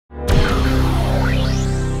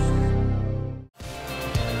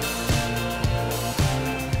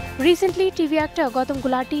Recently, TV actor Gautam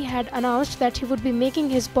Gulati had announced that he would be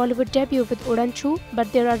making his Bollywood debut with Udanchhoo,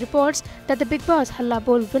 but there are reports that the Bigg Boss Halla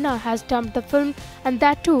Bol winner has dumped the film, and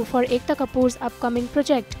that too for Ekta Kapoor's upcoming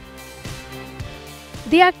project.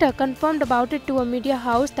 The actor confirmed about it to a media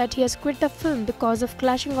house that he has quit the film because of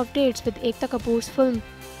clashing of dates with Ekta Kapoor's film.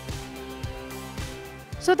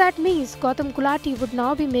 So that means Gautam Gulati would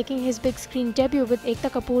now be making his big screen debut with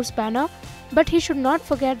Ekta Kapoor's banner, but he should not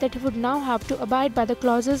forget that he would now have to abide by the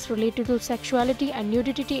clauses related to sexuality and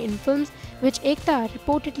nudity in films, which Ekta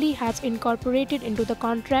reportedly has incorporated into the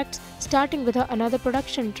contracts, starting with her another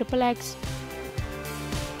production, XXX.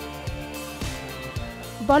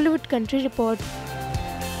 Bollywood Country Report.